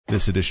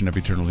This edition of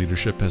Eternal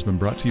Leadership has been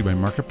brought to you by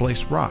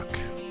Marketplace Rock,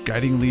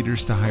 guiding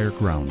leaders to higher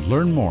ground.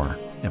 Learn more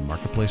at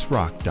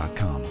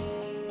marketplacerock.com.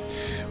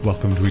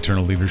 Welcome to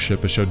Eternal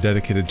Leadership, a show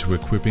dedicated to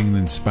equipping and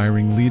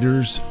inspiring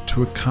leaders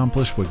to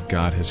accomplish what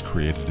God has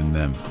created in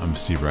them. I'm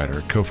Steve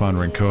Ryder,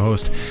 co-founder and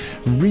co-host.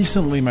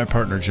 Recently, my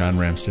partner John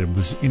Ramstead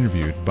was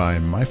interviewed by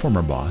my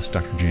former boss,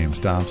 Dr. James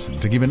Dobson,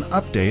 to give an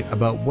update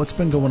about what's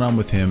been going on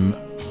with him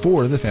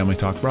for the Family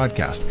Talk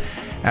broadcast.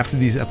 After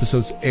these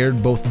episodes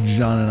aired, both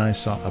John and I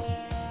saw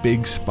a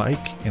big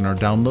spike in our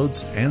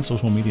downloads and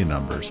social media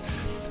numbers.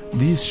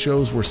 These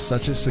shows were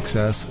such a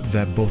success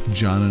that both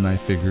John and I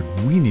figured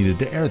we needed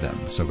to air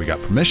them. So we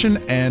got permission,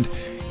 and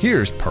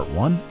here's part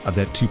one of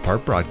that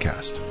two-part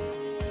broadcast.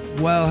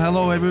 Well,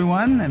 hello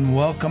everyone, and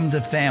welcome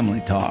to Family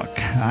Talk.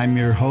 I'm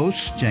your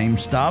host,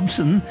 James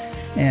Dobson,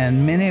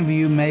 and many of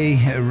you may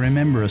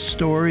remember a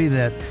story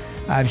that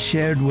I've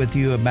shared with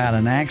you about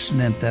an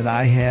accident that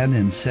I had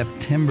in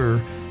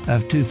September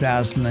of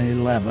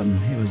 2011.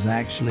 It was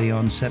actually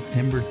on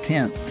September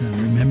 10th, and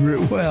remember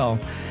it well.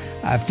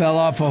 I fell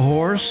off a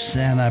horse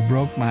and I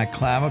broke my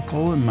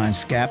clavicle and my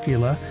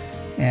scapula,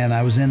 and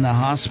I was in the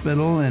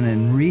hospital and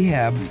in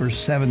rehab for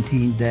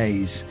 17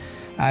 days.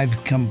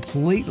 I've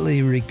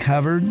completely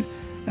recovered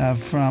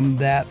from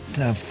that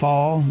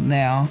fall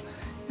now,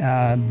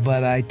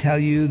 but I tell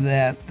you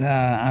that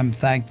I'm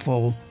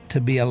thankful to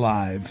be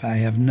alive. I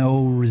have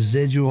no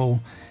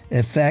residual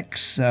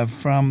effects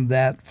from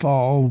that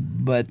fall,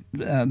 but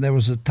there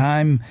was a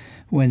time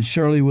when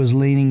Shirley was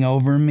leaning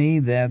over me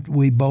that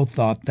we both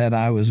thought that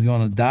I was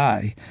going to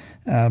die,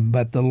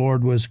 but the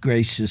Lord was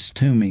gracious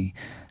to me.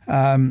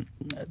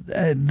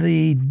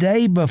 The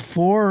day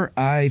before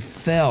I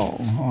fell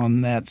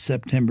on that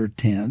September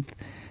 10th,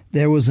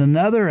 there was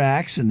another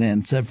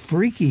accident. It's a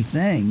freaky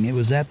thing. It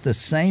was at the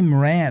same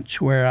ranch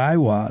where I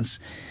was.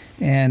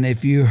 And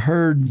if you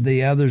heard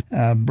the other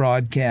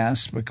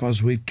broadcast,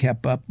 because we've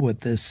kept up with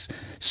this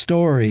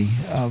story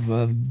of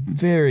a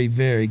very,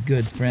 very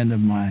good friend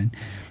of mine,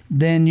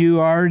 then you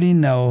already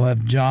know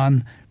of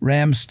John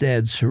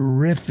Ramstead's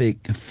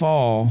horrific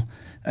fall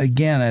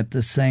again at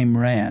the same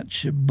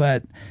ranch.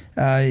 But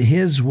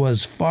his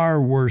was far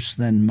worse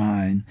than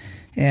mine.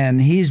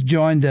 And he's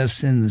joined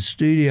us in the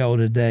studio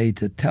today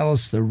to tell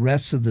us the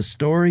rest of the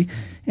story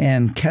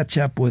and catch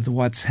up with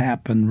what's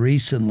happened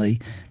recently.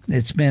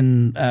 It's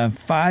been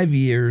 5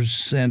 years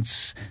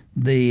since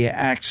the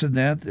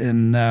accident,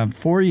 and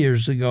 4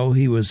 years ago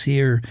he was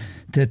here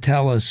to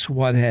tell us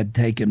what had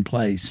taken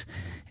place.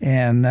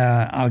 And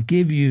I'll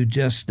give you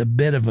just a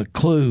bit of a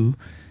clue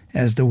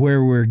as to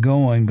where we're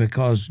going,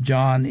 because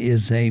John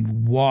is a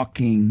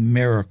walking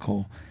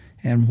miracle,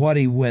 and what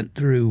he went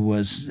through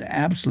was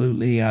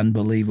absolutely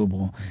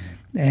unbelievable.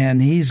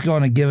 And he's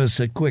going to give us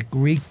a quick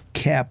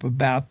recap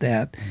about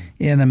that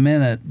in a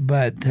minute.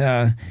 But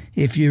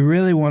if you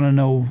really want to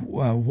know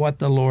what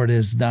the Lord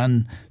has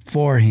done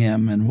for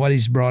him and what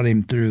he's brought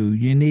him through,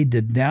 you need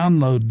to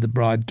download the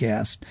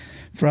broadcast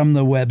from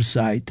the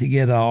website to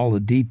get all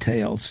the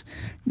details.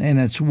 And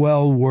it's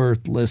well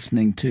worth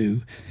listening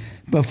to.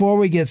 Before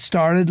we get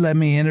started, let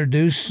me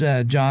introduce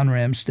John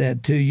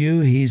Ramstead to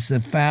you. He's the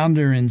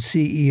founder and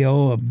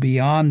CEO of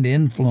Beyond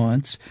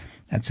Influence.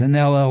 That's an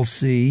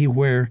LLC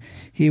where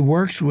he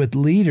works with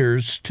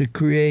leaders to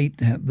create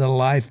the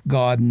life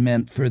God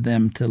meant for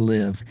them to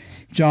live.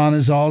 John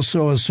is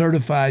also a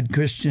certified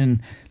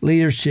Christian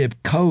leadership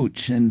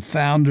coach and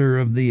founder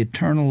of the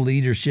Eternal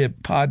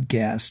Leadership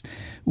podcast,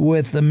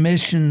 with the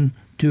mission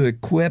to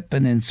equip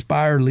and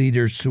inspire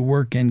leaders to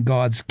work in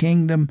God's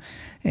kingdom.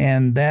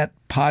 And that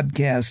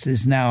podcast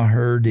is now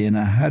heard in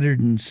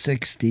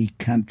 160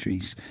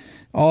 countries.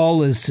 All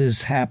this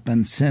has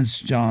happened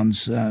since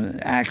John's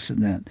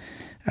accident.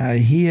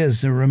 He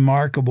is a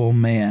remarkable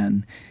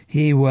man.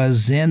 He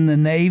was in the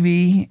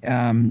Navy.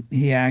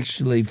 He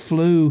actually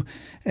flew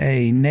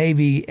a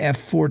Navy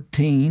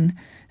F-14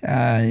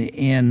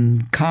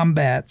 in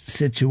combat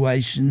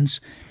situations,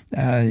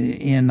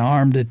 in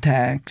armed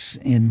attacks,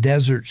 in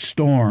Desert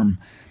Storm.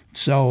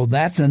 So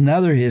that's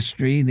another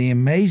history. The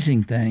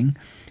amazing thing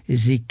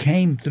is he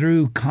came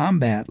through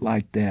combat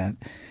like that,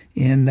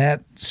 in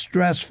that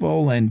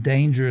stressful and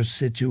dangerous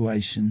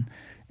situation,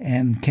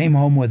 and came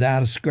home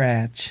without a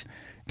scratch,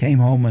 came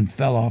home and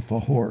fell off a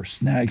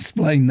horse. Now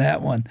explain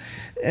that one.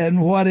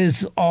 And what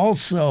is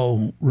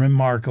also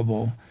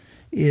remarkable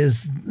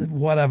is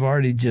what I've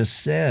already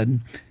just said.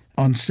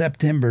 On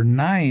September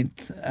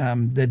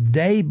 9th, the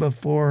day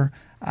before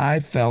I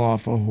fell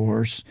off a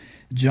horse,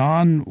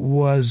 John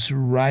was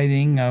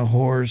riding a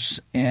horse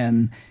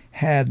and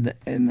had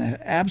an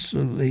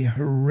absolutely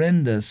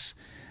horrendous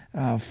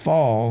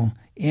fall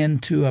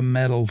into a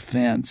metal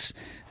fence.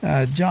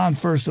 John,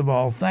 first of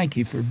all, thank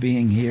you for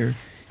being here.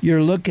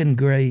 You're looking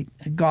great.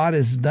 God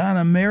has done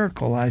a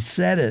miracle. I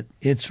said it.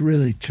 It's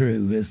really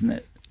true, isn't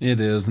it? It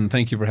is, and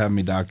thank you for having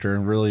me, Doctor.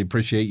 I really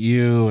appreciate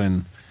you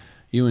and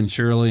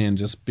Shirley, and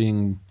just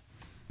being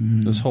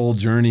this whole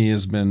journey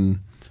has been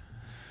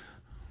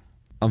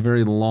a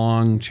very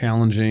long,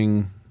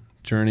 challenging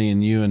journey,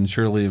 and you and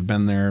Shirley have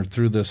been there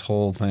through this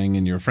whole thing,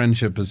 and your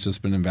friendship has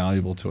just been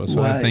invaluable to us.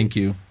 So I thank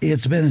you.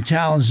 It's been a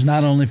challenge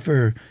not only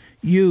for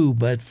you,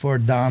 but for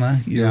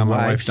Donna, your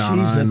my wife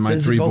Donna, She's a and my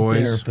 3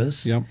 boys.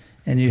 therapist. Yep.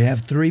 And you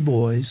have 3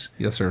 boys.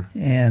 Yes, sir.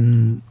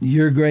 And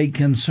your great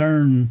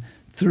concern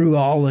through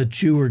all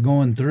that you were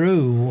going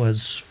through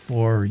was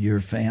for your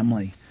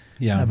family.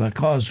 Yeah.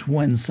 Because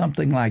when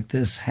something like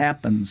this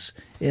happens,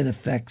 it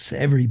affects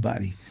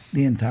everybody,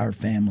 the entire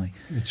family.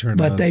 It sure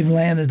But does. they've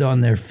landed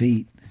on their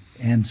feet,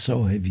 and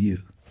so have you.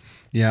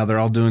 Yeah, they're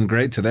all doing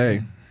great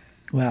today.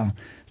 Well,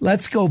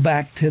 let's go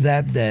back to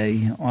that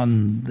day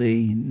on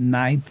the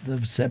 9th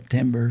of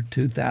September,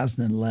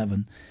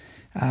 2011.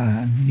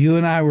 You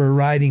and I were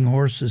riding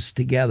horses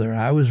together.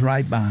 I was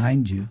right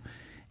behind you,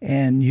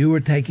 and you were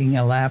taking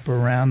a lap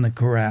around the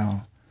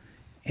corral,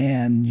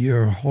 and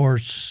your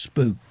horse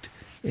spooked.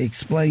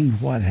 Explain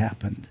what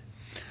happened.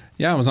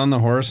 Yeah, I was on the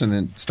horse, and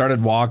it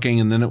started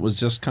walking, and then it was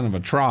just kind of a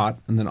trot,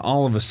 and then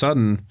all of a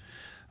sudden,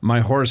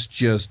 my horse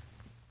just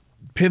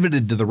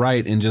pivoted to the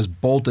right and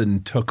just bolted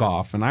and took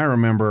off. And I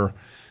remember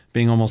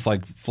being almost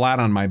like flat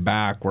on my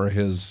back, where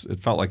it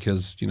felt like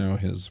his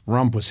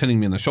rump was hitting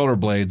me in the shoulder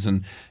blades.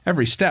 And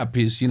every step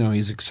he's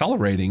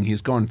accelerating, he's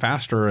going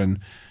faster, and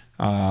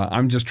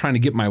I'm just trying to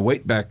get my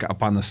weight back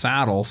up on the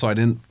saddle. So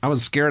I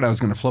was scared I was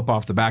going to flip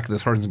off the back of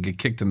this horse and get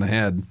kicked in the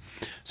head.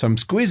 So I'm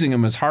squeezing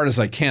him as hard as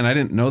I can. I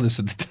didn't know this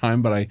at the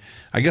time, but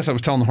I guess I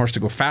was telling the horse to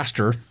go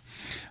faster.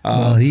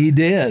 Well, he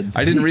did.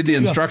 I didn't read the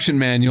instruction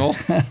manual.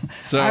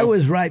 So I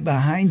was right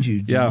behind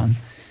you, John.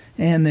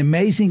 Yeah. And the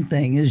amazing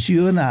thing is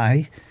you and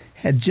I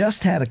had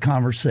just had a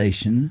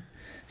conversation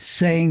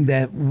saying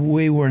that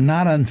we were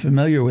not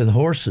unfamiliar with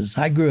horses.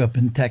 I grew up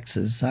in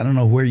Texas. I don't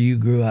know where you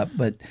grew up,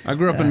 but I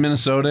grew up in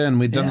Minnesota, and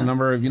we'd done a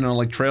number of,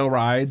 like trail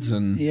rides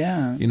and,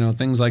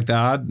 things like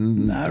that.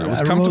 And I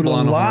was comfortable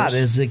on a horse. I rode a lot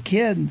as a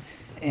kid,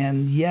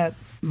 and yet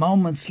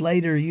moments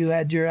later you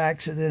had your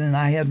accident and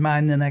I had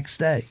mine the next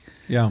day.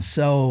 Yeah.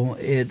 So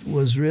it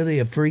was really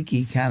a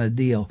freaky kind of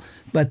deal.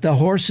 But the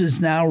horse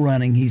is now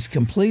running. He's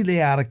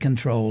completely out of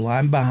control.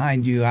 I'm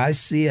behind you. I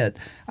see it.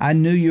 I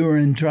knew you were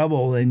in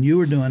trouble, and you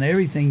were doing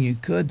everything you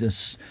could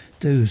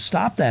to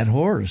stop that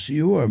horse.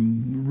 You were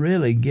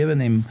really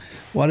giving him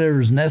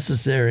whatever's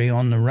necessary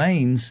on the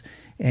reins,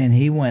 and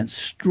he went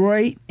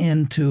straight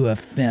into a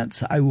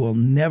fence. I will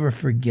never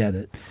forget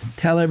it.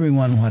 Tell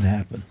everyone what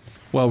happened.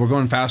 Well, we're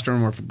going faster,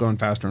 and we're going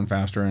faster and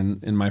faster.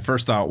 And my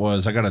first thought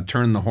was, I got to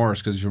turn the horse,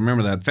 because if you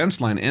remember, that fence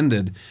line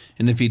ended,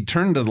 and if he'd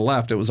turned to the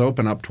left, it was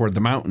open up toward the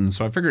mountain.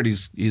 So I figured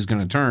he's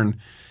going to turn,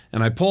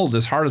 and I pulled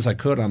as hard as I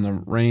could on the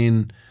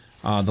rein,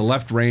 the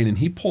left rein, and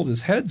he pulled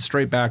his head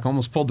straight back,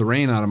 almost pulled the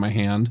rein out of my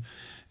hand,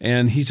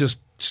 and he's just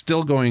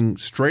still going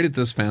straight at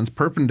this fence,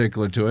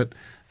 perpendicular to it,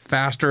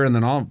 faster, and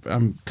then I'm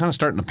kind of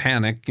starting to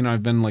panic.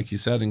 I've been, like you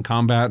said, in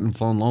combat and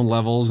flown low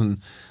levels and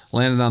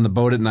landed on the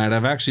boat at night.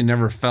 I've actually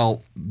never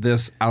felt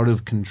this out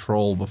of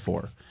control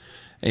before.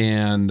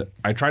 And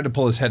I tried to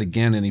pull his head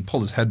again, and he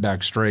pulled his head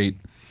back straight.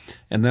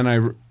 And then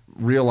I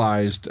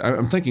realized,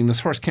 I'm thinking,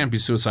 this horse can't be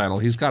suicidal.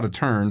 He's got to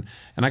turn,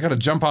 and I got to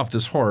jump off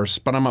this horse,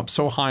 but I'm up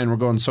so high and we're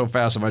going so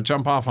fast. If I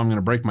jump off, I'm going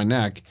to break my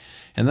neck.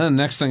 And then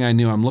the next thing I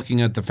knew, I'm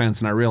looking at the fence,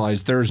 and I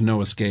realized there's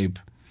no escape.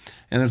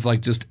 And it's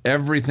like just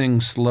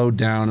everything slowed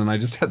down, and I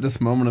just had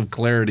this moment of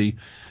clarity.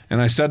 And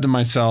I said to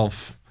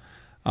myself,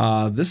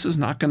 this is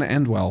not going to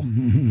end well.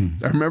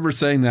 I remember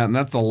saying that, and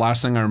that's the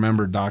last thing I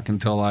remember, Doc,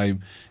 until I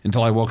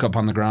woke up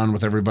on the ground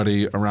with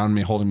everybody around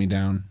me holding me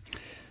down.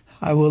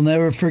 I will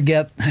never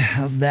forget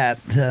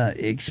that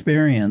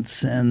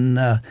experience.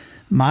 And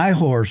my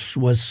horse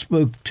was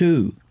spooked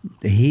too.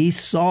 He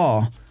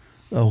saw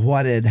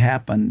what had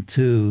happened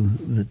to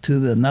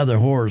another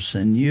horse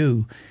and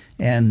you,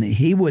 and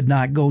he would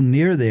not go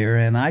near there.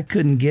 And I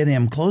couldn't get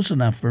him close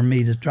enough for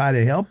me to try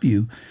to help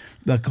you,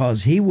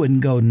 because he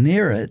wouldn't go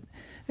near it.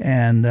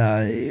 And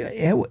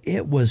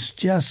it was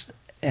just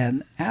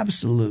an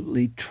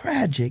absolutely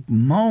tragic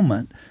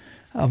moment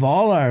of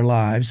all our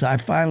lives. I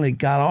finally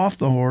got off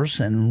the horse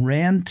and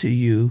ran to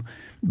you.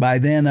 By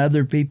then,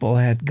 other people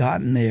had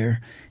gotten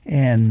there,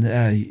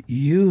 and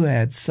you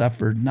had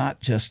suffered not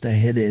just a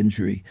head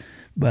injury,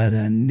 but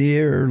a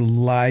near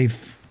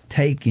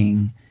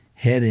life-taking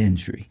head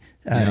injury.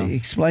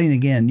 Explain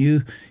again.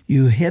 You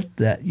hit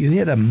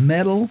a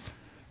metal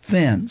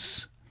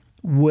fence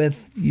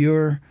with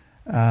your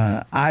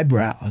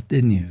eyebrow,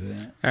 didn't you?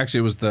 Actually,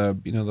 it was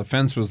the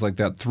fence was like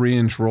that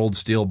 3-inch rolled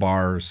steel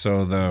bar.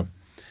 So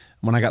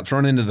when I got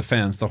thrown into the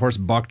fence, the horse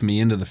bucked me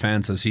into the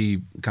fence as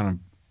he kind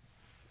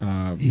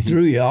of he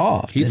threw you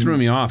off. He threw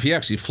me off. He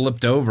actually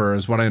flipped over,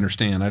 is what I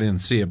understand. I didn't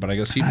see it, but I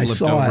guess he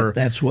flipped over.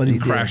 That's what he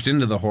did. Crashed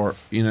into the horse.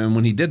 And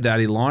when he did that,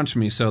 he launched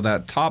me. So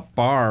that top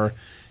bar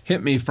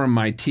hit me from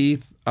my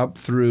teeth up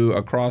through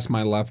across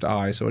my left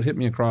eye. So it hit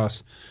me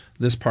across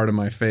this part of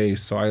my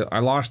face. So I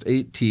lost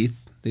 8 teeth.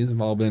 These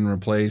have all been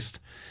replaced.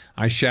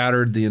 I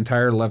shattered the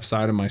entire left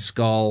side of my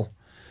skull.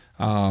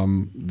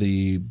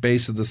 The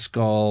base of the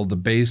skull, the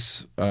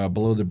base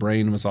below the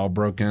brain was all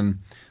broken.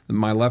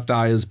 My left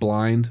eye is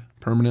blind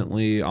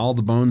permanently. All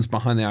the bones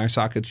behind the eye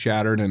socket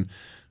shattered, and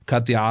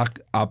cut the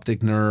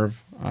optic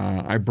nerve.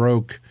 I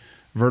broke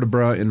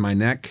vertebra in my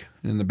neck,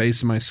 in the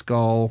base of my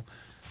skull,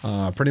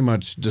 pretty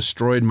much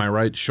destroyed my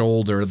right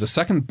shoulder. The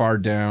second bar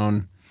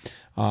down,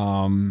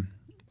 I'm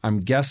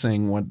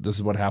guessing this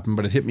is what happened,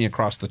 but it hit me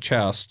across the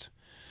chest,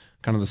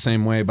 kind of the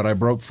same way. But I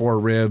broke 4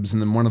 ribs,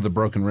 and then one of the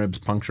broken ribs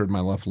punctured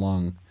my left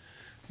lung.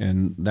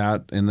 And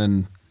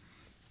then,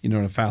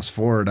 to fast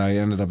forward, I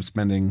ended up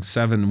spending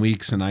 7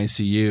 weeks in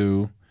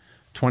ICU,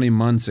 20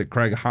 months at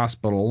Craig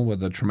Hospital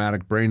with a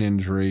traumatic brain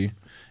injury,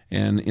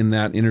 and in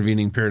that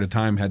intervening period of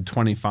time had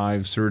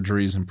 25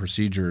 surgeries and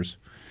procedures.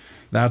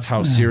 That's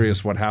how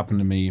serious what happened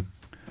to me.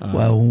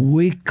 Well,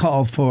 we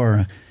called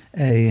for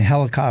a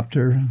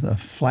helicopter, the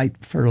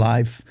Flight for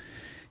Life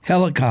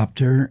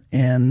helicopter,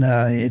 and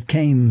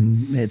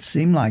it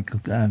seemed like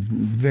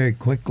very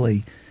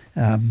quickly,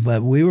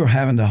 but we were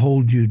having to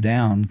hold you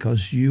down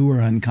because you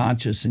were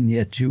unconscious and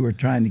yet you were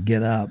trying to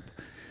get up.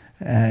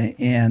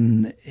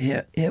 And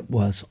it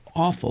was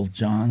awful,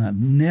 John.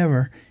 I've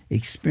never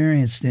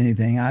experienced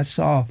anything. I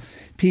saw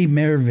P.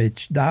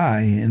 Mirovich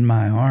die in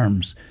my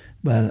arms,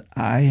 but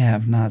I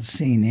have not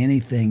seen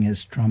anything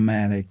as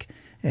traumatic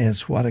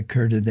as what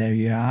occurred to there.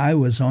 Your eye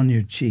was on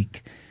your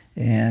cheek,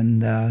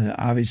 and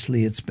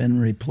obviously it's been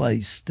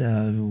replaced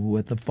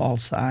with a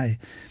false eye.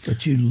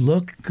 But you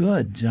look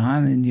good,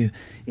 John, and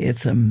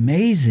it's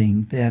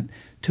amazing that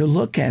to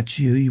look at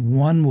you,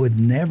 one would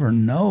never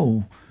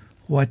know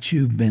what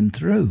you've been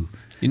through.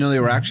 They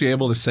were actually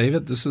able to save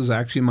it. This is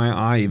actually my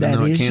eye, even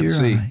though I can't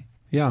see. Eye.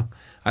 Yeah.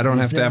 I don't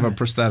have to have a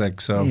prosthetic.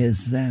 So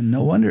is that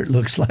no wonder it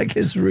looks like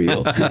it's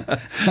real?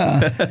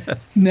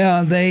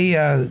 Now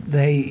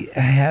they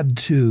had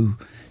to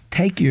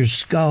take your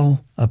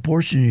skull, a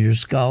portion of your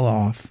skull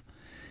off,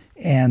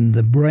 and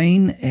the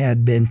brain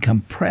had been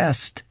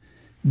compressed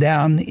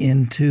down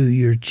into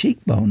your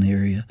cheekbone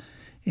area,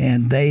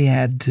 and they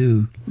had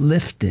to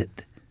lift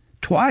it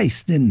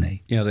twice, didn't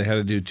they? Yeah, they had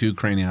to do 2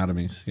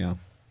 craniotomies. Yeah.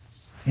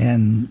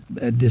 And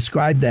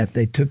describe that.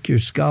 They took your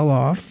skull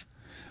off.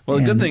 Well,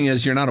 the good thing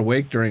is you're not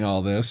awake during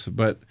all this,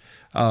 but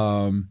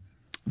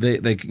they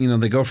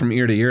go from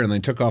ear to ear, and they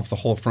took off the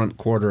whole front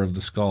quarter of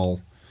the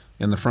skull,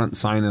 and the front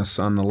sinus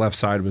on the left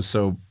side was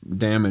so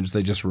damaged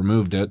they just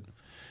removed it,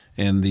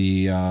 and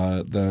the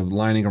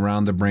lining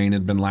around the brain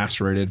had been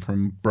lacerated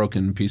from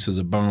broken pieces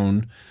of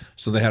bone,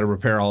 so they had to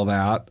repair all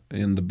that.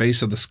 And the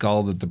base of the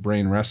skull that the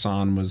brain rests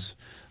on was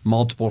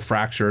multiple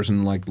fractures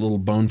and like little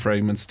bone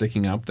fragments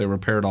sticking up. They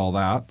repaired all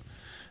that.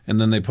 And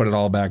then they put it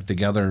all back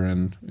together,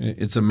 and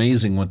it's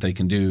amazing what they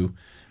can do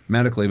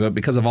medically. But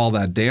because of all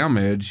that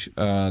damage,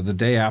 the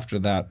day after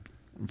that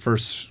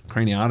first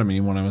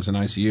craniotomy, when I was in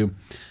ICU,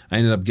 I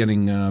ended up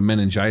getting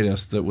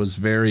meningitis that was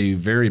very,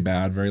 very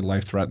bad, very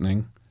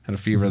life-threatening. Had a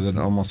fever that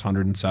almost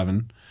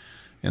 107.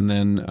 And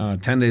then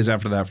 10 days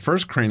after that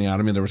first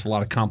craniotomy, there was a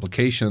lot of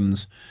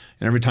complications.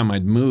 And every time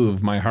I'd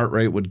move, my heart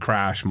rate would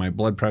crash, my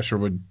blood pressure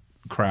would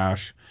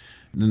crash.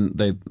 Then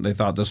they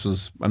thought this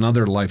was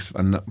another life.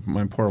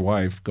 My poor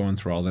wife going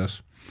through all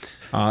this,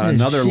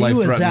 another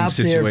life-threatening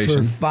situation. She was out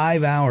there for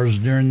 5 hours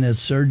during this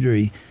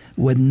surgery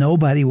with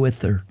nobody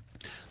with her.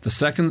 The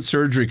second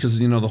surgery, because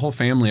the whole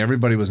family,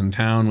 everybody was in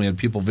town. We had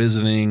people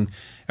visiting.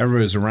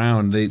 Everybody was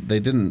around. They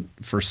didn't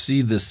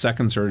foresee this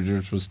second surgery,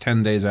 which was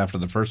 10 days after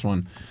the first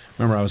one.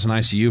 Remember, I was in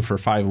ICU for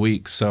 5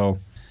 weeks. So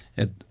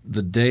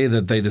the day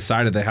that they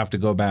decided they have to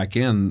go back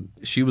in,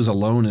 she was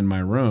alone in my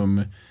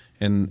room.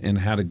 And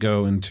had to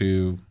go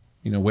into,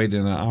 wait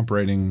in an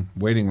operating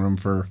waiting room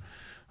for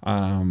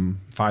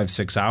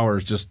 5-6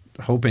 hours, just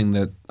hoping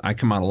that I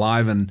come out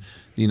alive. And,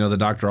 the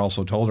doctor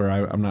also told her,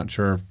 I'm not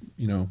sure,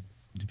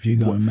 if you're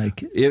going to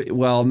make it.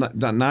 Well,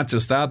 not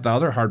just that. The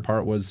other hard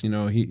part was,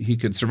 he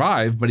could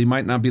survive, but he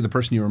might not be the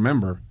person you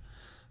remember.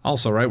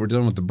 Also, right, we're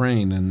dealing with the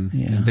brain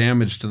and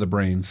damage to the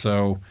brain.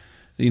 So,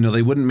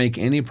 they wouldn't make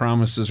any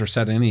promises or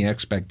set any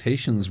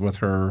expectations with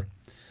her.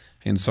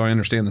 And so I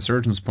understand the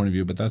surgeon's point of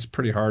view, but that's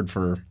pretty hard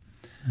for,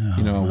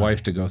 a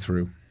wife to go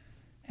through.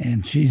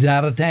 And she's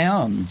out of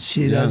town.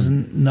 She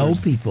doesn't know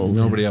people.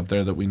 Nobody up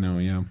there that we know,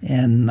 yeah.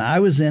 And I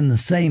was in the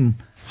same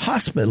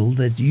hospital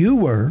that you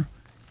were,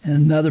 in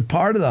another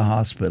part of the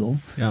hospital,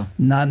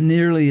 not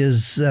nearly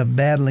as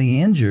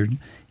badly injured.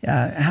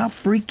 How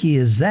freaky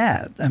is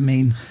that? I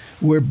mean,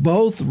 we're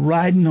both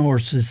riding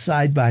horses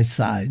side by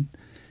side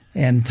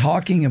and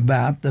talking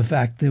about the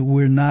fact that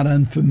we're not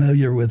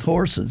unfamiliar with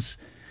horses.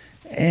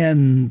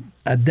 And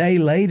a day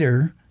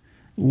later,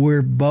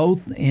 we're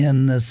both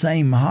in the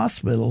same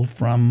hospital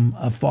from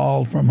a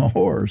fall from a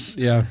horse.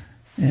 Yeah.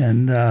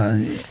 And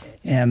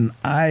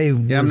I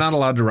was, I'm not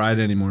allowed to ride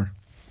anymore.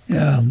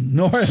 Yeah,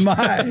 nor am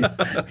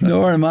I.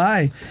 Nor am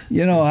I.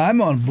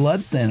 I'm on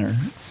blood thinner,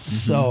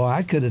 so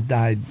I could have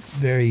died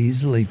very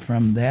easily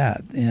from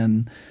that,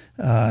 and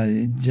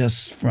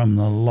just from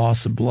the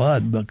loss of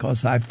blood,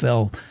 because I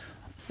fell.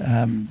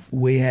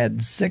 We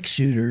had 6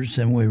 shooters,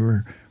 and we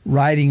were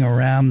riding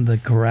around the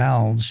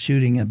corrals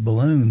shooting at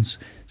balloons.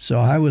 So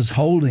I was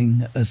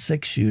holding a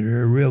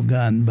 6-shooter, a real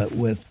gun, but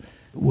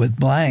with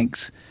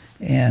blanks,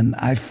 and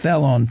I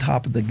fell on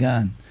top of the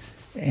gun.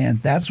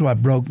 And that's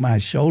what broke my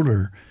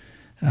shoulder.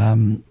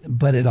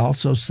 But it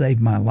also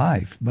saved my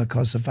life,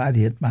 because if I'd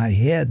hit my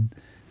head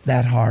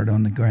that hard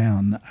on the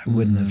ground, I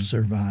wouldn't have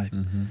survived.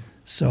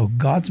 So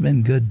God's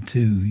been good to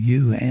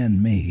you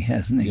and me,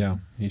 hasn't he? Yeah,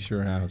 he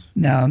sure has.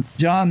 Now,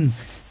 John,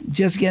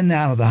 just getting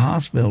out of the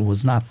hospital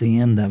was not the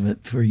end of it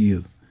for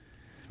you.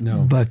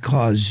 No.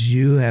 Because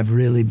you have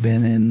really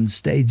been in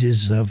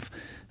stages of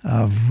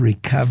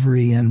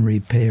recovery and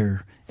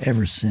repair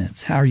ever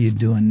since. How are you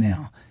doing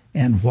now?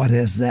 And what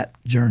has that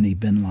journey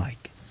been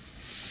like?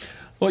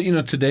 Well,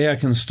 today I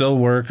can still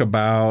work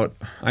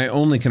I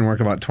only can work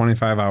about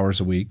 25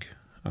 hours a week.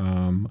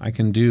 I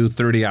can do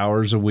 30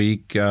 hours a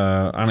week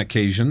on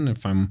occasion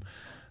if I'm,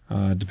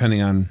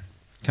 depending on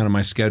kind of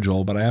my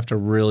schedule, but I have to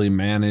really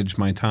manage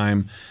my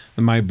time.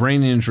 And my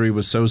brain injury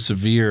was so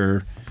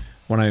severe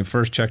when I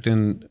first checked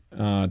in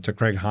to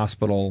Craig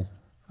Hospital.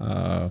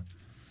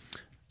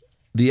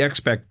 The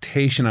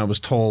expectation, I was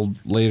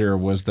told later,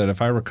 was that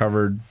if I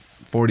recovered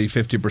 40,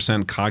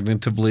 50%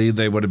 cognitively,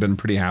 they would have been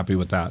pretty happy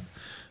with that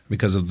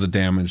because of the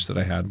damage that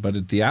I had. But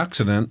at the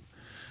accident,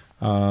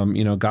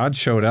 God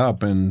showed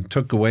up and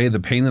took away the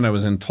pain that I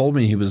was in, told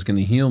me he was going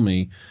to heal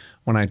me.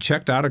 When I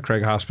checked out of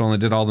Craig Hospital and I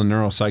did all the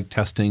neuropsych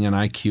testing and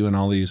IQ and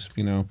all these,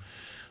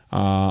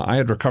 I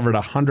had recovered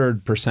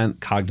 100%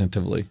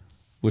 cognitively,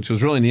 which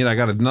was really neat. I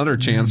got another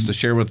chance to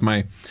share with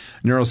my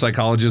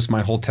neuropsychologist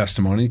my whole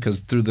testimony,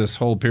 because through this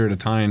whole period of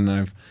time,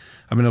 I've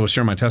been able to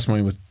share my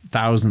testimony with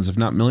thousands, if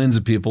not millions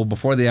of people.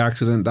 Before the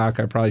accident, Doc,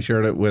 I probably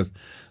shared it with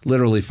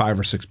literally 5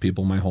 or 6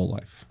 people my whole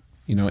life.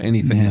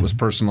 Anything that was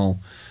personal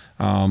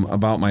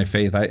about my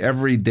faith.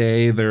 Every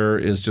day there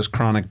is just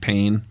chronic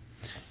pain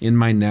in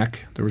my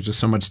neck. There was just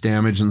so much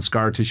damage and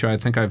scar tissue. I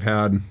think I've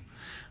had,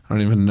 I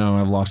don't even know,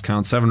 I've lost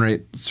count, 7 or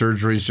 8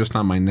 surgeries just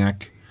on my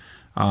neck.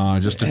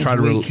 Just to try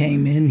to. We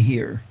came in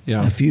here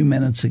a few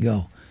minutes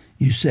ago,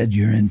 you said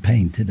you're in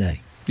pain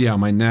today. Yeah,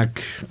 my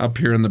neck up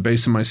here in the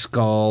base of my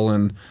skull,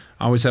 and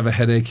I always have a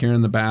headache here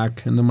in the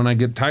back. And then when I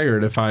get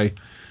tired, if I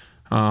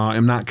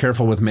am not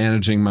careful with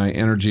managing my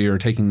energy or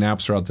taking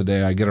naps throughout the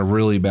day, I get a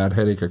really bad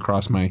headache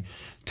across my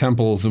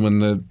temples. And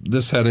when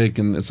this headache,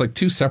 and it's like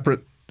 2 separate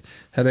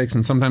headaches,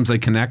 and sometimes they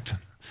connect.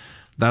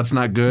 That's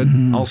not good.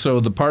 Also,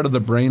 the part of the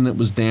brain that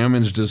was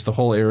damaged is the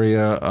whole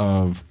area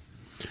of,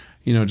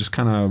 just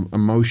kind of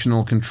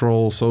emotional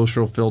control,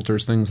 social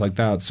filters, things like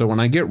that. So when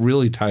I get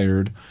really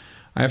tired,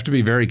 I have to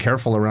be very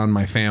careful around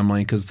my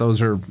family, because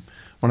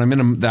when I'm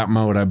in that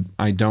mode,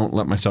 I don't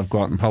let myself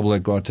go out in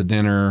public, go out to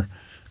dinner,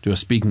 do a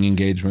speaking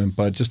engagement.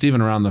 But just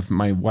even around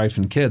my wife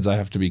and kids, I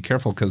have to be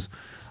careful, because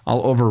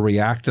I'll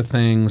overreact to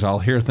things. I'll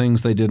hear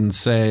things they didn't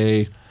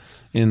say.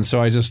 And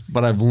so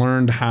but I've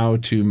learned how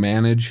to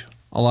manage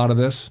a lot of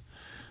this,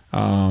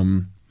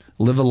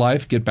 live a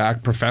life, get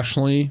back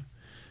professionally.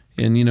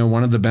 And,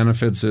 one of the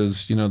benefits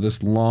is,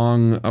 this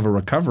long of a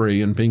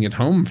recovery and being at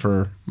home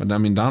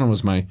Donna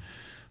was my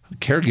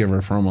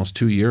caregiver for almost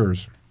 2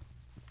 years.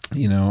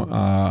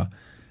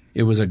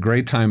 It was a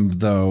great time,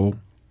 though,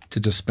 to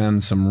just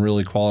spend some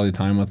really quality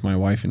time with my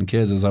wife and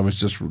kids, as I was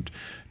just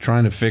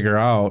trying to figure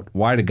out,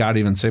 why did God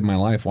even save my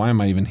life? Why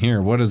am I even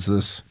here? What is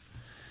this?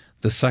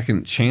 The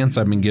second chance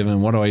I've been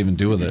given, what do I even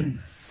do with it?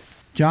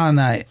 John,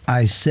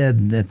 I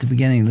said at the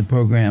beginning of the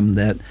program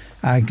that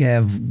I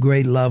have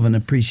great love and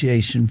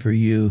appreciation for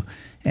you,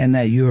 and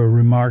that you're a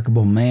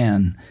remarkable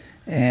man.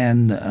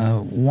 And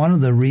one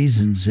of the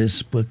reasons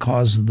is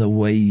because of the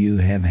way you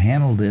have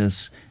handled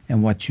this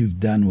and what you've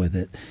done with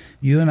it.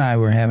 You and I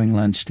were having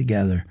lunch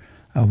together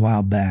a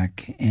while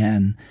back,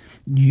 and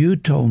you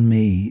told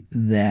me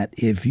that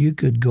if you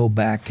could go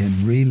back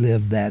and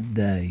relive that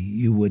day,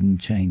 you wouldn't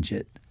change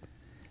it.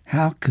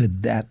 How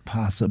could that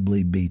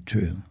possibly be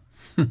true?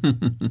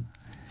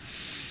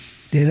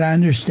 Did I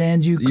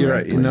understand you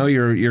correctly?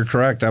 You're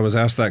correct. I was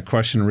asked that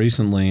question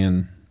recently,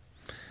 and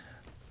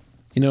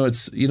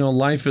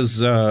life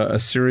is a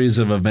series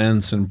of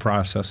events and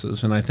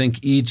processes, and I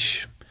think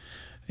each,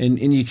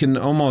 and you can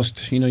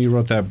almost, you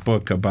wrote that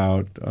book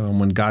about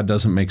when God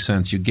doesn't make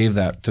sense. You gave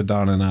that to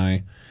Don and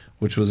I,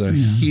 which was a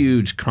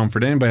huge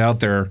comfort. Anybody out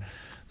there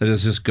that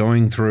is just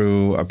going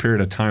through a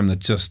period of time that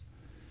just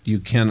you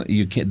can't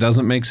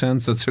doesn't make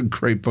sense, that's a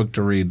great book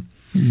to read.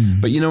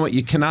 But you know what?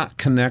 You cannot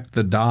connect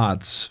the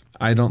dots,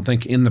 I don't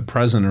think, in the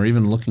present or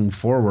even looking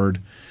forward.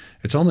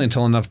 It's only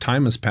until enough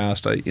time has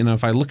passed.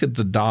 If I look at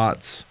the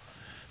dots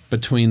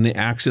between the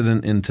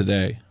accident and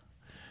today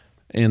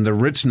and the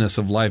richness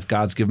of life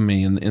God's given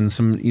me and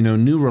some,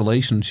 new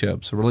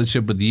relationships, a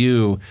relationship with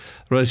you, a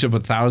relationship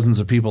with thousands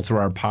of people through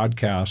our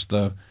podcast,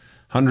 the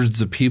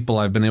hundreds of people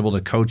I've been able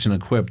to coach and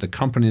equip, the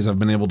companies I've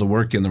been able to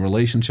work in, the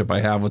relationship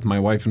I have with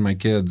my wife and my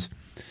kids.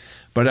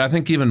 But I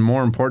think even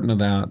more important than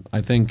that,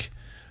 I think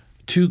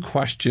 2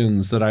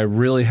 questions that I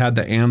really had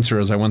to answer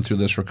as I went through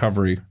this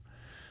recovery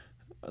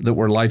that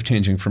were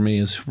life-changing for me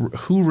is,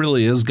 who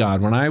really is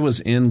God? When I was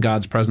in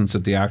God's presence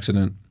at the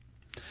accident,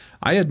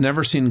 I had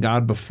never seen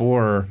God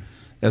before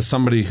as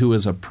somebody who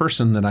is a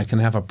person that I can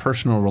have a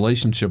personal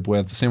relationship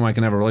with, the same way I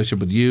can have a relationship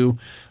with you,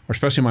 or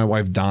especially my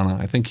wife, Donna.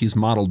 I think he's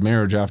modeled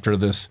marriage after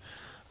this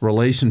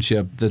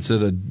relationship that's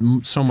at a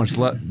so much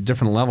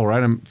different level,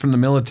 right? I'm from the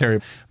military.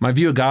 My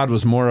view of God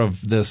was more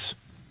of this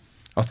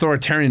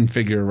authoritarian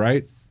figure,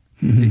 right?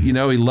 Mm-hmm. You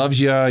know, he loves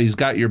you, he's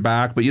got your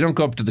back, but you don't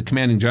go up to the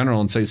commanding general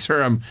and say,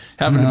 "Sir, I'm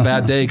having a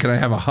bad day, can I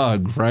have a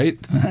hug?"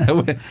 Right?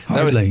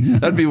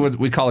 That'd be what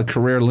we call a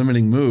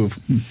career-limiting move.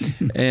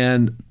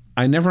 And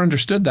I never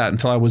understood that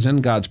until I was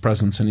in God's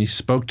presence, and he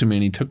spoke to me,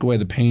 and he took away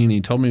the pain,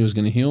 he told me he was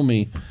going to heal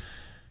me.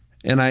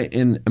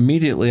 And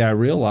immediately I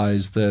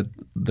realized that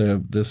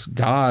this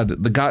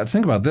God,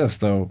 think about this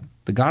though,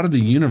 the God of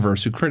the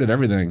universe who created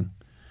everything,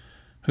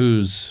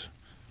 who's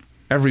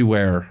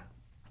everywhere,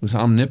 who's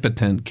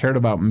omnipotent, cared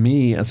about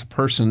me as a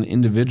person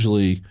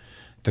individually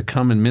to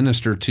come and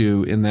minister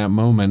to in that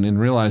moment, and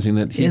realizing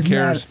that he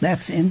cares.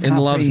 That's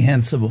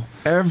incomprehensible. And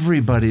loves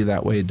everybody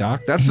that way,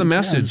 Doc. That's the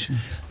message.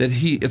 That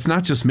it's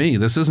not just me.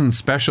 This isn't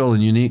special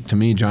and unique to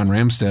me, John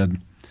Ramstead.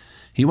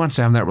 He wants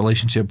to have that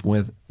relationship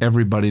with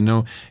everybody.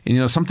 And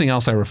something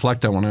else I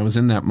reflect on when I was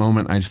in that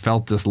moment, I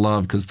felt this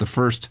love, because the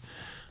first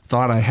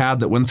thought I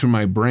had that went through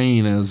my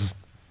brain as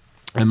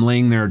I'm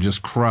laying there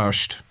just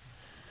crushed,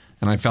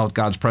 and I felt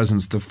God's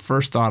presence, the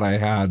first thought I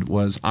had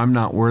was, I'm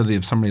not worthy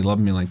of somebody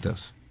loving me like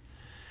this.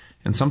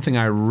 And something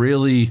I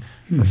really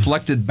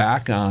reflected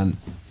back on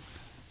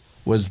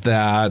was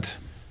that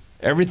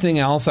everything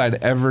else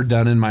I'd ever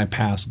done in my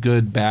past,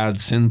 good, bad,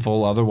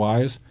 sinful,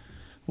 otherwise,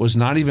 was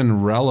not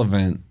even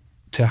relevant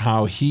to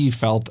how he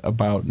felt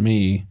about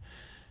me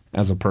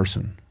as a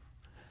person.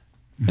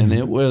 Mm-hmm. And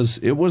it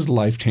was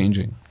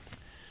life-changing.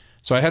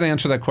 So I had to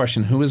answer that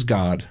question, who is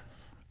God?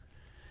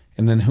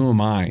 And then who am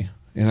I?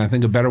 And I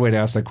think a better way to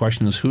ask that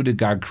question is, who did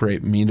God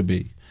create me to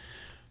be?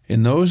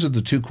 And those are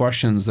the two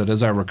questions that,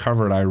 as I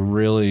recovered, I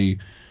really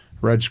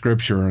read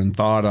Scripture and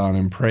thought on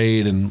and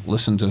prayed and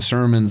listened to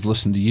sermons,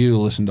 listened to you,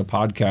 listened to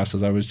podcasts,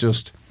 as I was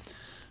just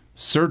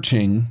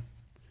searching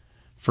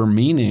for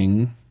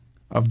meaning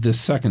of this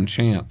second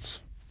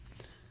chance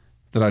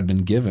that I'd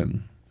been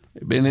given.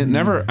 And it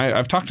never,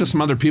 I've talked to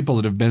some other people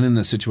that have been in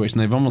this situation.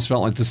 They've almost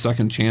felt like the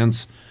second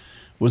chance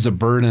was a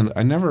burden.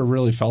 I never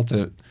really felt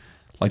it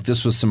like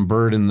this was some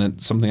burden,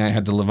 that something I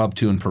had to live up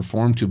to and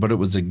perform to, but it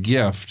was a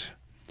gift.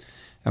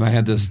 And I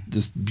had this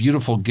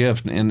beautiful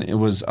gift, and it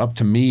was up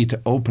to me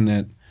to open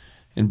it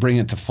and bring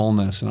it to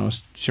fullness. And I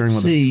was sharing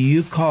with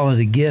you call it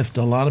a gift.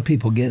 A lot of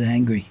people get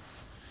angry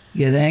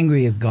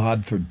at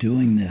God for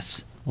doing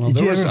this. Well,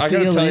 did you ever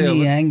feel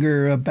any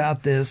anger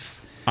about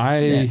this?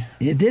 It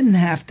didn't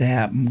have to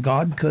happen.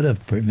 God could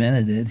have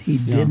prevented it. He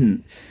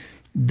didn't.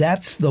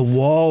 That's the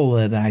wall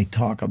that I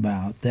talk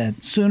about,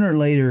 that sooner or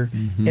later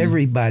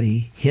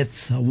everybody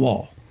hits a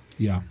wall.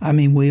 Yeah. I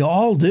mean, we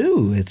all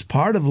do. It's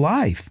part of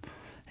life.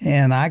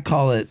 And I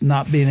call it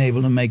not being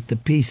able to make the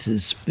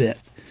pieces fit.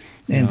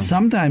 And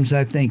sometimes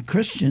I think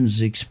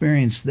Christians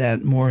experience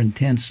that more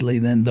intensely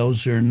than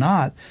those who are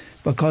not,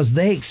 because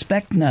they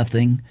expect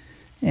nothing.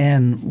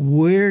 And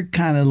we're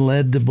kind of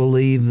led to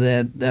believe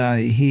that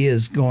he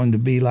is going to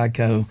be like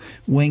a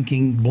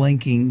winking,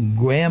 blinking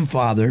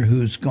grandfather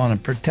who's going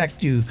to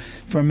protect you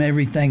from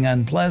everything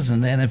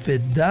unpleasant. And if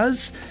it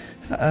does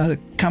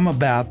come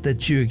about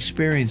that you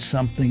experience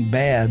something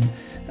bad,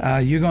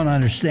 you're going to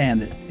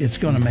understand it. It's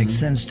going to make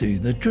sense to you.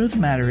 The truth of the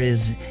matter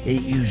is,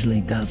 it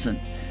usually doesn't.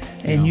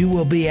 And you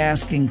will be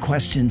asking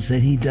questions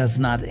that he does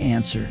not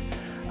answer.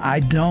 I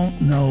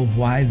don't know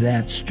why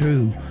that's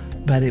true,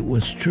 but it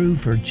was true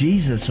for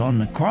Jesus on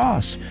the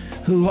cross,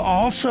 who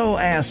also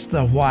asked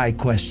the why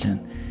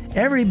question.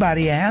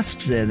 Everybody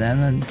asks it,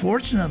 and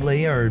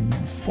unfortunately, or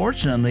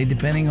fortunately,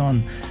 depending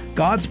on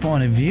God's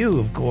point of view,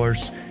 of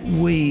course,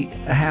 we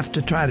have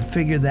to try to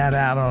figure that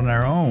out on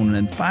our own.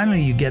 And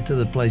finally, you get to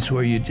the place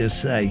where you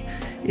just say,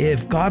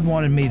 if God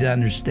wanted me to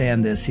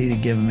understand this, he'd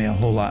have given me a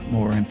whole lot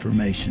more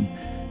information,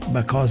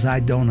 because I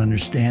don't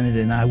understand it,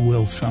 and I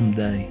will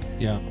someday.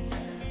 Yeah.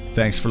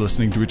 Thanks for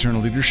listening to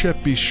Eternal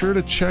Leadership. Be sure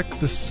to check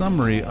the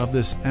summary of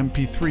this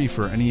MP3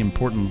 for any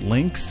important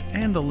links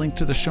and a link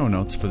to the show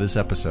notes for this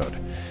episode.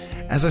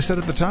 As I said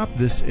at the top,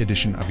 this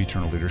edition of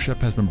Eternal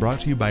Leadership has been brought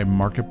to you by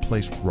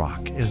Marketplace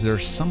Rock. Is there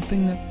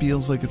something that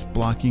feels like it's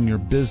blocking your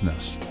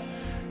business?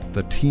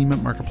 The team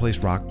at Marketplace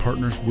Rock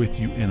partners with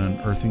you in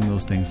unearthing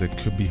those things that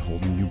could be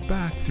holding you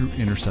back through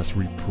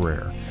intercessory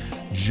prayer.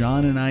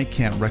 John and I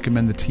can't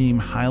recommend the team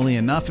highly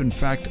enough. In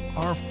fact,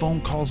 our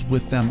phone calls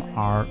with them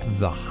are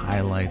the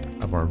highlight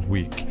of our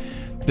week.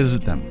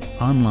 Visit them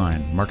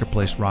online,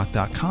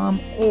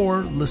 marketplacerock.com,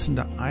 or listen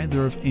to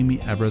either of Amy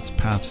Everett's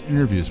past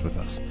interviews with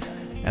us,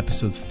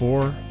 episodes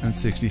 4 and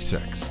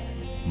 66,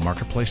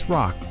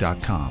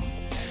 marketplacerock.com.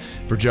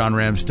 For John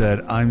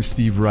Ramstead, I'm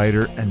Steve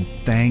Ryder, and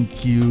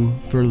thank you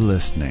for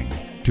listening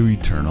to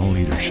Eternal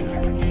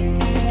Leadership.